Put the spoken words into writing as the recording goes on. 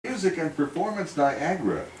Music and Performance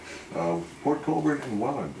Niagara, Port Colborne and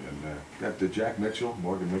Welland. And got Jack Mitchell,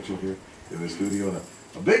 Morgan Mitchell here in the studio, and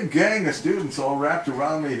a big gang of students all wrapped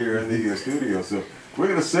around me here in the studio. So we're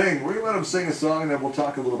going to sing. We're going to let them sing a song, and then we'll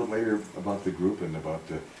talk a little bit later about the group and about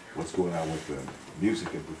what's going on with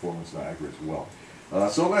Music and Performance Niagara as well.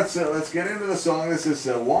 So let's get into the song. This is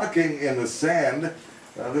Walking in the Sand.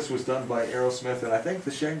 This was done by Aerosmith, and I think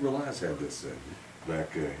the Shangri-Las had this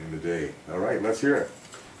back in the day. All right, let's hear it.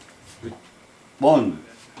 1,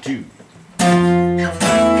 2.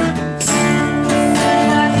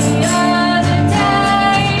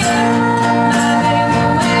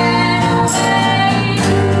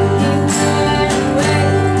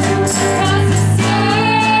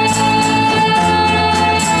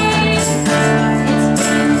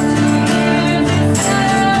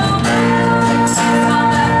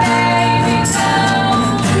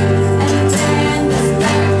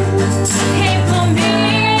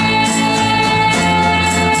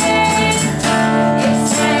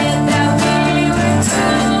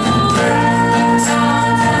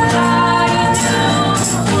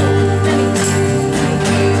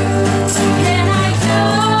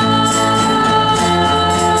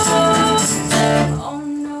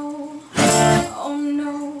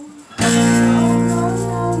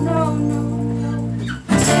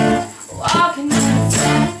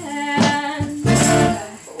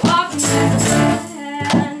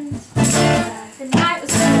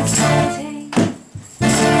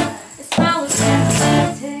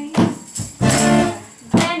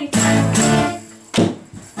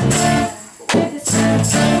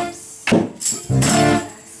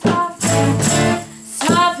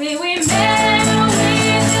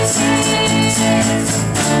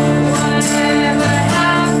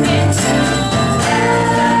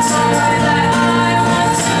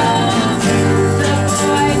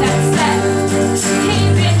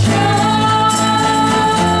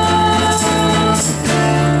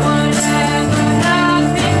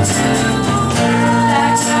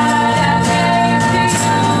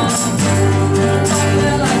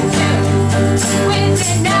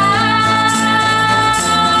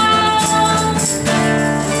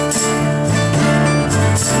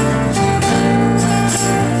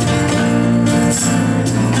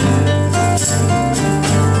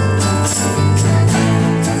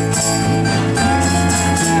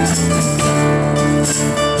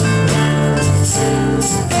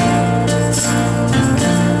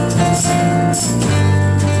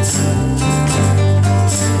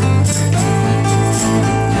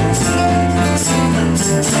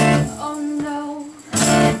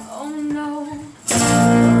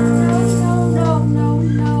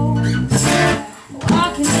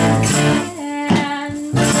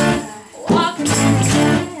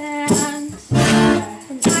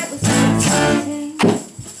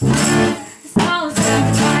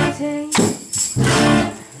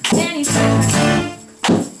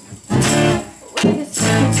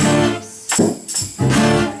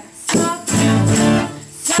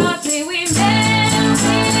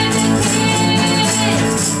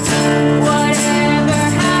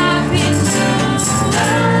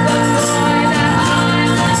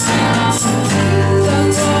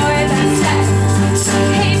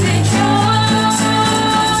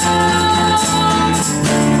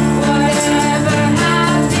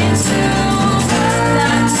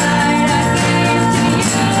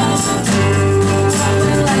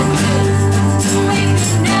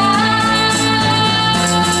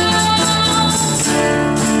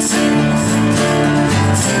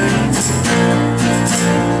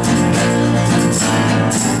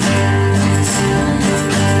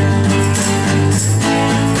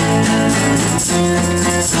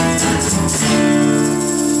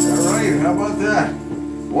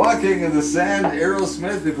 Walking in the Sand,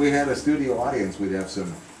 Aerosmith. If we had a studio audience, we'd have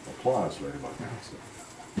some applause right about now. So.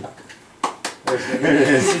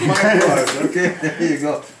 This is my applause. Okay, there you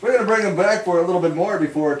go. We're going to bring them back for a little bit more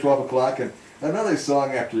before 12 o'clock, and another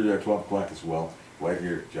song after 12 o'clock as well, right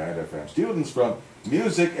here at Giant FM. Students from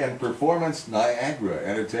Music and Performance Niagara,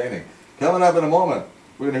 entertaining. Coming up in a moment,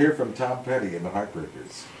 we're going to hear from Tom Petty and the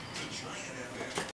Heartbreakers.